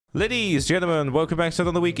Ladies, gentlemen, welcome back to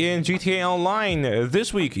another week in GTA Online.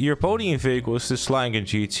 This week, your podium vehicle is the Slangin'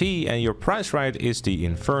 GT and your prize ride is the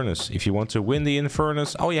Infernus. If you want to win the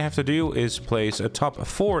Infernus, all you have to do is place a top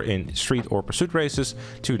 4 in street or pursuit races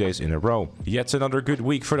 2 days in a row. Yet another good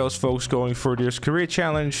week for those folks going for this career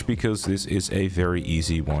challenge, because this is a very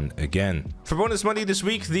easy one again. For bonus money this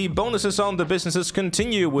week, the bonuses on the businesses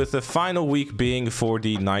continue, with the final week being for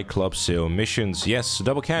the nightclub sale missions. Yes,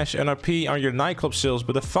 double cash NRP on your nightclub sales,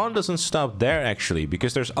 but the fun doesn't stop there actually,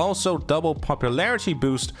 because there's also double popularity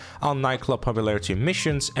boost on nightclub popularity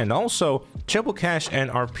missions and also triple cash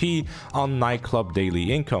NRP on nightclub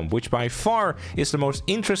daily income, which by far is the most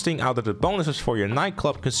interesting out of the bonuses for your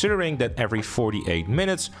nightclub, considering that every 48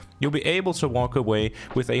 minutes you'll be able to walk away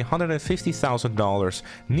with $150,000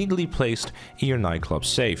 neatly placed in your nightclub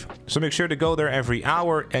safe. So make sure to go there every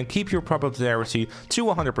hour and keep your popularity to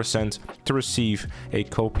 100% to receive a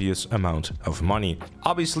copious amount of money.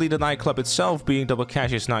 Obviously, the nightclub itself being double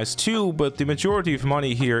cash is nice too, but the majority of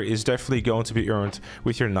money here is definitely going to be earned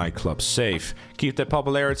with your nightclub safe. Keep that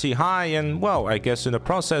popularity high and, well, I guess in the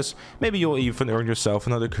process, maybe you'll even earn yourself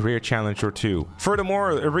another career challenge or two.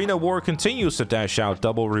 Furthermore, Arena War continues to dash out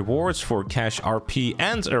double rewards for cash RP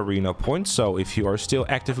and arena points, so if you are still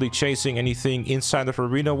actively chasing anything inside of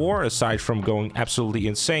Arena War, aside from going absolutely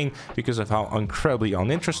insane because of how incredibly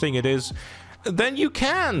uninteresting it is, then you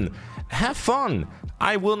can have fun.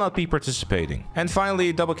 I will not be participating. And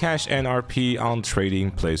finally, double cash NRP on Trading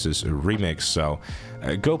Places Remix. So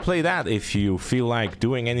go play that if you feel like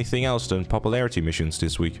doing anything else than popularity missions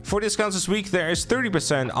this week. For discounts this week, there is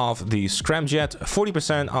 30% off the Scramjet,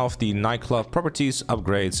 40% off the nightclub properties,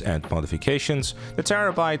 upgrades and modifications, the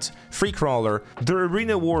Terabyte, Free Crawler, the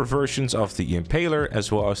Arena War versions of the Impaler,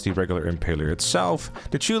 as well as the regular Impaler itself,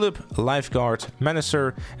 the Tulip, Lifeguard,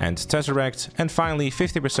 Menacer and Tesseract, and finally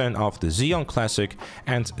 50% off the Xeon Classic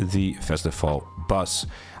and the Festival Bus.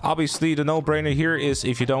 Obviously, the no-brainer here is,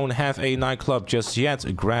 if you don't have a nightclub just yet,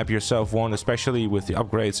 grab yourself one, especially with the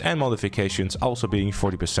upgrades and modifications also being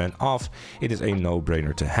 40% off. It is a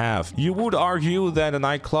no-brainer to have. You would argue that a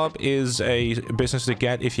nightclub is a business to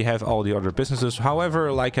get if you have all the other businesses.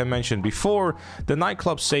 However, like I mentioned before, the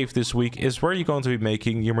nightclub save this week is where you're going to be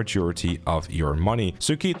making your majority of your money.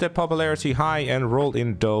 So keep that popularity high and roll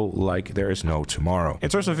in dough like there is no tomorrow. In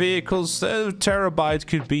terms of vehicles, the Terabyte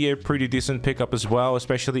could be a pretty decent pickup as well,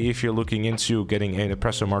 especially if you're looking into getting an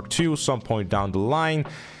Espresso Mark II some point down the line.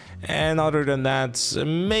 And other than that,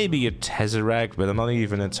 maybe a Tesseract, but I'm not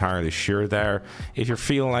even entirely sure there. If you're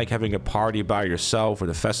feeling like having a party by yourself with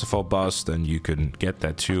a festival bus, then you can get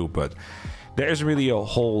that too, but there's really a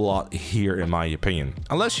whole lot here in my opinion.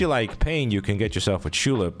 Unless you like pain, you can get yourself a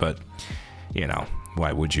Tulip, but you know,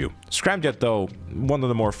 why would you? Scramjet though, one of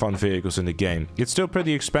the more fun vehicles in the game. It's still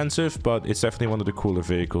pretty expensive, but it's definitely one of the cooler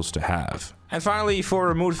vehicles to have. And finally, for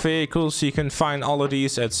removed vehicles, you can find all of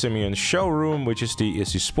these at Simeon's showroom, which is the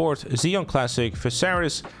Izzy Sport, Xeon Classic,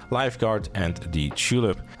 Viserys, Lifeguard, and the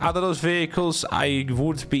Tulip. Out of those vehicles, I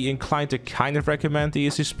would be inclined to kind of recommend the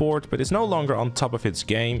Izzy Sport, but it's no longer on top of its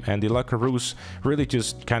game, and the La Carouse really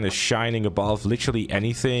just kind of shining above literally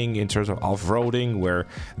anything in terms of off-roading, where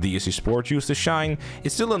the Izzy Sport used to shine.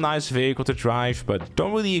 It's still a nice vehicle to drive, but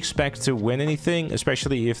don't really expect to win anything,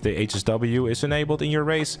 especially if the HSW is enabled in your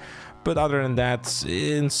race. But other than that,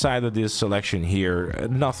 inside of this selection here,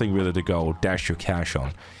 nothing really to go dash your cash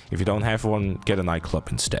on. If you don't have one, get a nightclub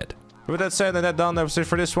instead. With that said and that done, that was it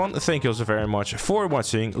for this one. Thank you also very much for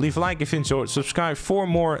watching. Leave a like if you enjoyed, subscribe for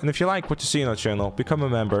more, and if you like what you see on our channel, become a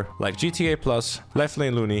member like GTA Plus, Left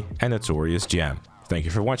Lane Looney, and Notorious Jam. Thank you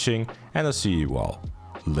for watching, and I'll see you all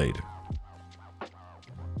later.